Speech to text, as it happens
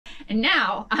And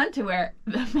now, on to where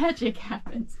the magic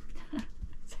happens.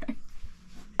 Sorry.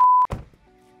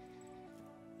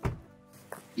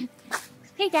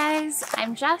 Hey guys,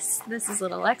 I'm Jess, this is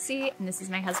little Lexi, and this is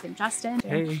my husband Justin.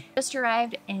 Hey. Just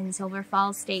arrived in Silver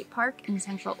Falls State Park in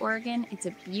Central Oregon. It's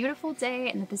a beautiful day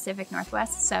in the Pacific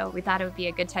Northwest, so we thought it would be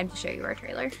a good time to show you our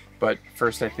trailer. But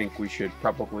first I think we should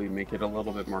probably make it a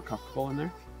little bit more comfortable in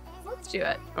there. Let's do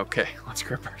it. Okay, let's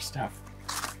grab our stuff.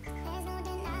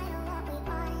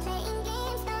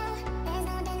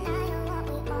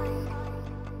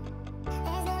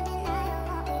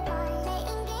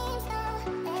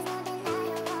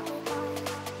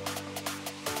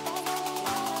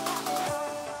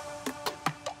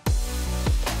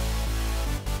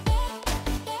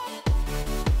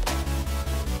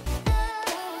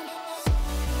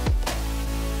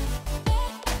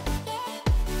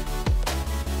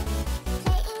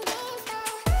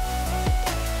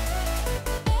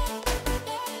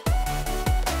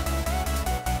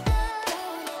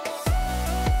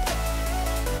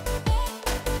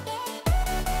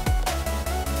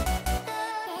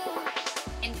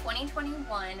 In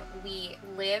 2021, we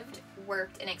lived,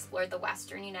 worked, and explored the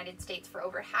Western United States for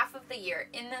over half of the year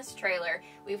in this trailer.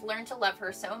 We've learned to love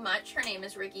her so much. Her name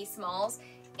is Riggie Smalls,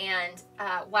 and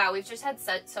wow, we've just had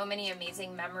so many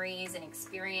amazing memories and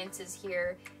experiences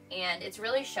here, and it's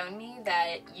really shown me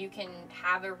that you can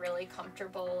have a really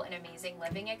comfortable and amazing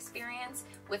living experience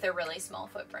with a really small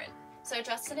footprint. So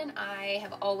Justin and I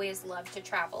have always loved to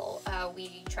travel.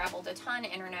 We traveled a ton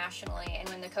internationally, and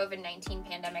when the COVID-19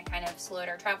 pandemic kind of slowed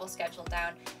our travel schedule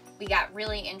down, we got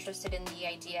really interested in the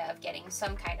idea of getting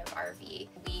some kind of RV.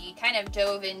 We kind of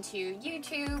dove into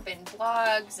YouTube and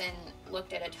blogs and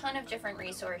looked at a ton of different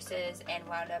resources and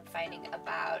wound up finding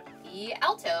about the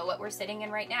Alto, what we're sitting in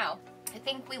right now. I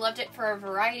think we loved it for a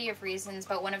variety of reasons,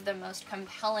 but one of the most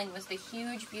compelling was the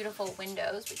huge, beautiful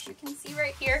windows, which you can see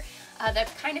right here,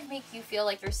 that kind of make you feel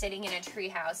like you're sitting in a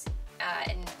treehouse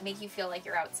and make you feel like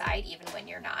you're outside even when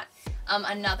you're not.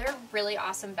 Another really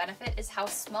awesome benefit is how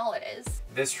small it is.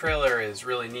 This trailer is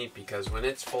really neat because when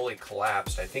it's fully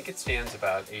collapsed, I think it stands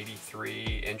about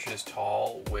 83 inches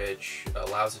tall, which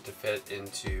allows it to fit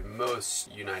into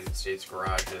most United States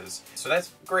garages. So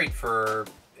that's great for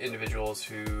individuals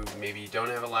who maybe don't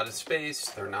have a lot of space,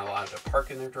 they're not allowed to park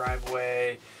in their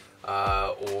driveway,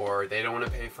 or they don't want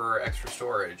to pay for extra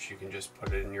storage. You can just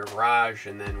put it in your garage,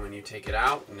 and then when you take it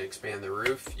out and expand the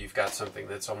roof, you've got something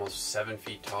that's almost 7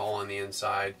 feet tall on the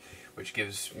inside, which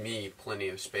gives me plenty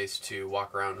of space to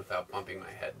walk around without bumping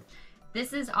my head.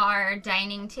 This is our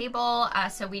dining table,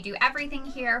 so we do everything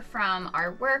here from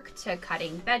our work to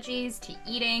cutting veggies to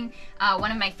eating.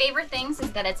 One of my favorite things is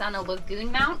that it's on a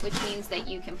lagoon mount, which means that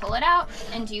you can pull it out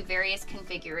and do various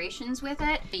configurations with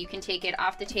it. You can take it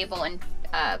off the table and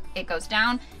it goes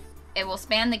down. It will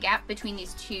span the gap between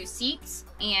these two seats,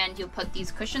 and you'll put these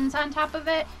cushions on top of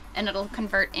it, and it'll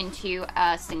convert into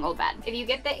a single bed. If you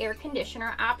get the air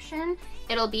conditioner option,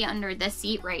 it'll be under this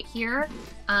seat right here,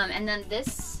 and then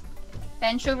this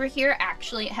bench over here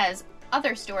actually has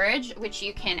other storage, which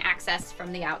you can access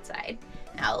from the outside.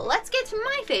 Now let's get to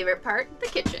my favorite part, the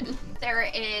kitchen. There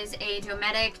is a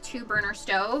Dometic 2-burner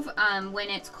stove.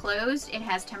 When it's closed, it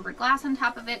has tempered glass on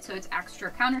top of it, so it's extra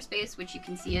counter space, which you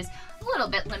can see is a little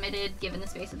bit limited given the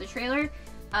space of the trailer.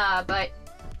 But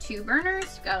 2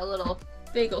 burners, got a little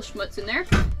bagel schmutz in there.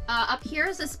 Up here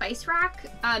is a spice rack,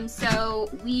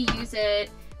 so we use it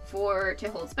to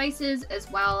hold spices,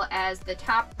 as well as the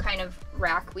top kind of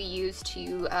rack we use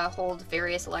to hold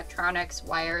various electronics,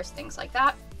 wires, things like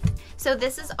that. So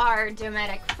this is our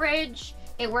Dometic fridge.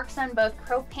 It works on both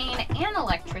propane and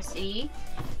electricity.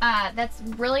 That's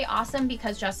really awesome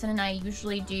because Justin and I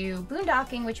usually do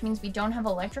boondocking, which means we don't have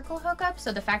electrical hookup.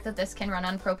 So the fact that this can run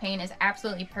on propane is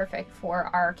absolutely perfect for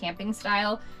our camping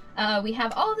style. We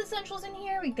have all the essentials in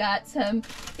here. We got some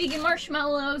vegan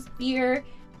marshmallows, beer.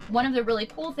 One of the really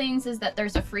cool things is that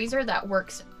there's a freezer that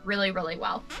works really, really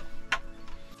well.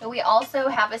 So we also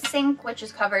have a sink, which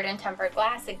is covered in tempered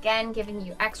glass, again, giving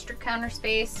you extra counter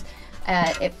space.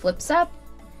 It flips up.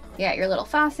 You got your little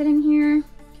faucet in here.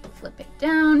 Flip it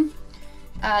down.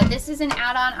 This is an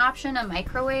add-on option, a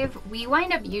microwave. We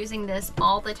wind up using this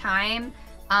all the time.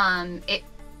 It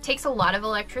takes a lot of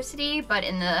electricity, but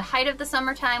in the height of the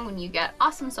summertime when you get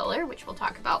awesome solar, which we'll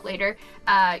talk about later,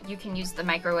 you can use the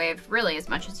microwave really as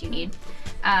much as you need.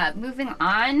 Moving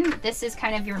on, this is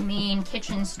kind of your main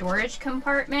kitchen storage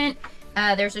compartment.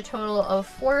 There's a total of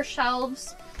 4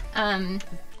 shelves.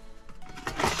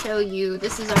 Show you,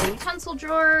 this is our utensil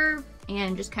drawer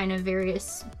and just kind of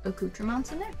various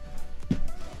accoutrements in there.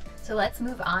 So let's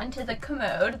move on to the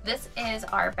commode. This is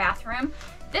our bathroom.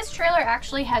 This trailer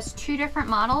actually has two different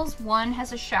models. One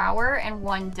has a shower and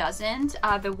one doesn't.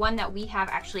 The one that we have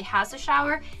actually has a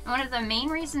shower. And one of the main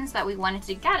reasons that we wanted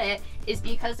to get it is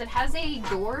because it has a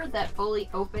door that fully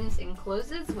opens and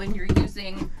closes when you're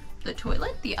using the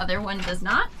toilet. The other one does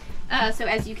not. So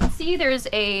as you can see, there's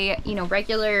a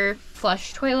regular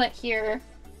flush toilet here.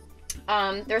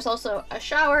 There's also a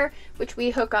shower, which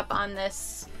we hook up on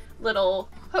this little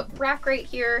hook rack right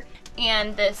here.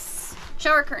 And this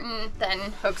shower curtain then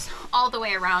hooks all the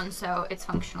way around, so it's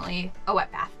functionally a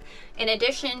wet bath. In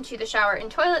addition to the shower and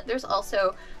toilet, there's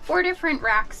also 4 different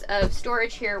racks of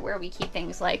storage here where we keep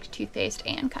things like toothpaste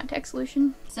and contact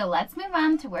solution. So let's move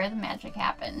on to where the magic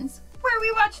happens, where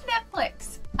we watch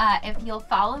Netflix. If you'll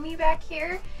follow me back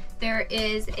here, there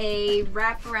is a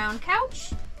wraparound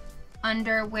couch.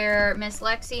 Under where Miss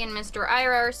Lexi and Mr.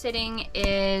 Ira are sitting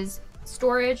is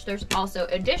storage. There's also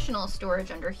additional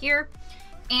storage under here.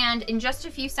 And in just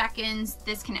a few seconds,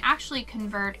 this can actually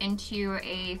convert into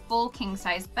a full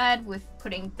king-size bed with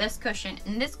putting this cushion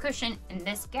and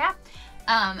this gap.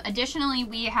 Additionally,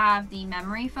 we have the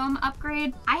memory foam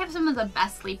upgrade. I have some of the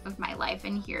best sleep of my life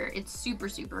in here. It's super,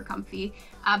 super comfy.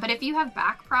 But if you have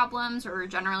back problems or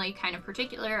generally kind of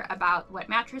particular about what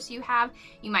mattress you have,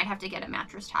 you might have to get a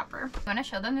mattress topper. You want to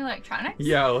show them the electronics?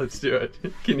 Yeah, let's do it.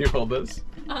 Can you hold this?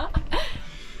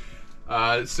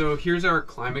 So here's our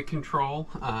climate control.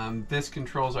 This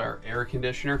controls our air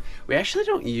conditioner. We actually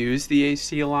don't use the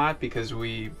AC a lot because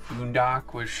we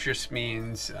boondock, which just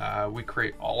means we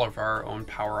create all of our own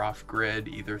power off grid,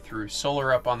 either through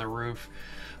solar up on the roof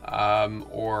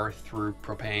or through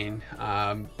propane.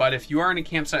 But if you are in a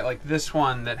campsite like this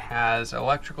one that has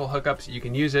electrical hookups, you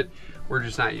can use it. We're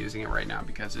just not using it right now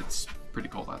because it's pretty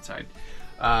cold outside.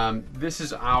 This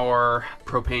is our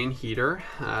propane heater.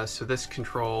 So this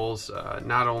controls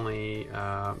not only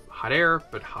hot air,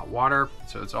 but hot water.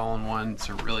 So it's all in one. It's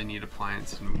a really neat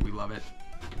appliance and we love it.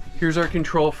 Here's our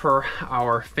control for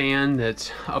our fan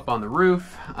that's up on the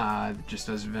roof. It just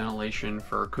does ventilation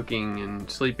for cooking and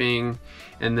sleeping.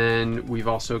 And then we've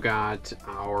also got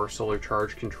our solar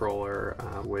charge controller,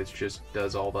 which just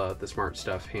does all the smart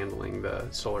stuff handling the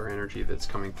solar energy that's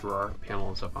coming through our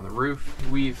panels up on the roof.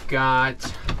 We've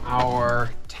got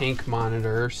our tank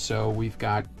monitor. So we've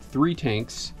got 3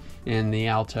 tanks in the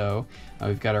Alto.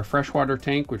 We've got our freshwater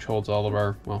tank, which holds all of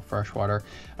our, well, fresh water,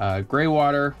 gray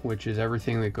water, which is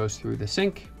everything that goes through the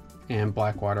sink, and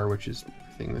black water, which is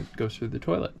everything that goes through the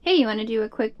toilet. Hey, you want to do a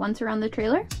quick once around the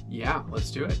trailer? Yeah, let's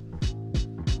do it.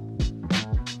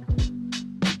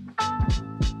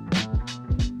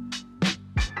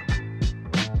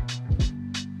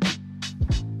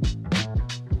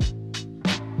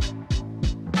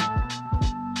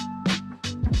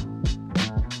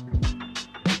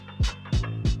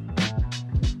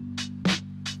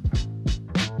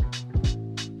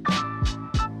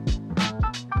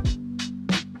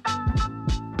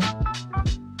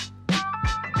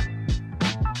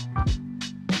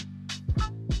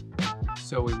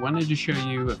 So we wanted to show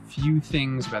you a few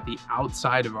things about the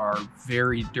outside of our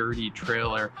very dirty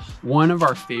trailer. One of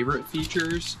our favorite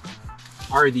features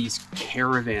are these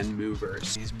caravan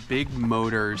movers. These big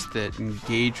motors that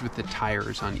engage with the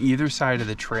tires on either side of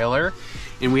the trailer.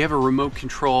 And we have a remote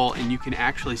control and you can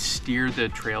actually steer the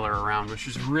trailer around, which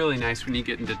is really nice when you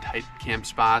get into tight camp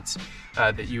spots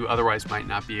that you otherwise might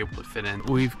not be able to fit in.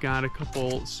 We've got a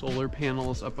couple solar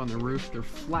panels up on the roof. They're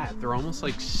flat, they're almost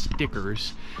like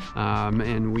stickers.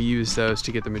 And we use those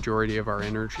to get the majority of our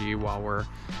energy while we're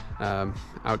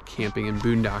out camping and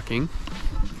boondocking.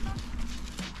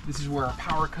 This is where our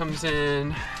power comes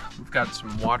in. We've got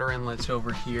some water inlets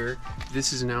over here.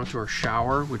 This is an outdoor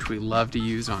shower, which we love to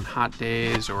use on hot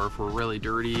days or if we're really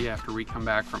dirty after we come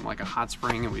back from like a hot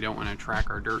spring and we don't want to track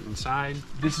our dirt inside.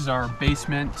 This is our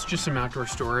basement. It's just some outdoor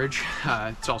storage.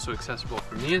 It's also accessible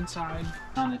from the inside.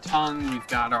 On the tongue, we've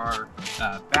got our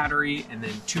battery and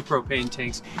then 2 propane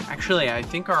tanks. Actually, I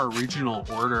think our original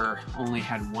order only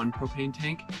had 1 propane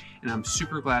tank, and I'm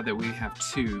super glad that we have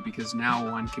 2 because now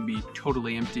one can be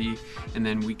totally empty and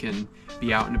then we can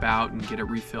be out and about and get it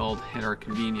refilled at our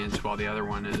convenience while the other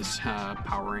one is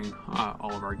powering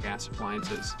all of our gas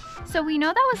appliances. So we know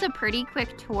that was a pretty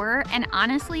quick tour, and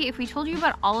honestly, if we told you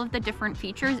about all of the different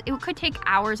features, it could take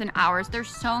hours and hours. There's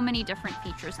so many different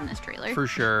features in this trailer. For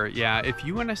sure, yeah. If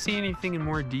you want to see anything in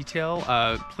more detail,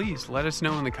 please let us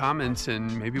know in the comments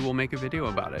and maybe we'll make a video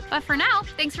about it. But for now,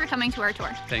 thanks for coming to our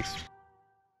tour. Thanks.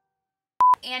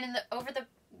 And in the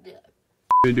You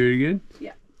gonna do it again?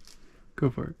 Yeah.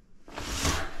 Go for it.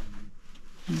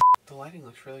 The lighting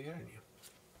looks really good on you.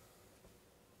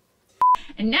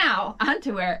 And now, on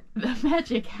to where the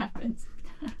magic happens.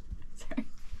 Sorry.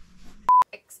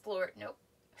 Explore, nope.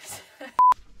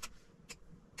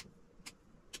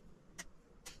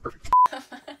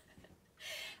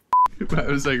 I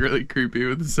was like really creepy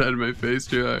with the side of my face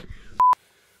too.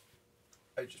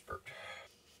 I just burped.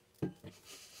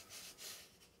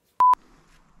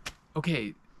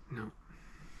 Okay, no.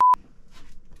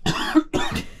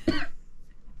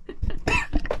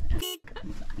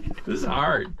 This is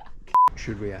hard.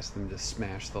 Should we ask them to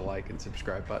smash the like and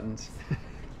subscribe buttons?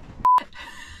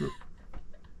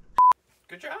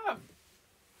 Good job.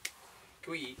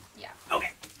 Can we eat? Yeah.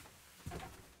 Okay.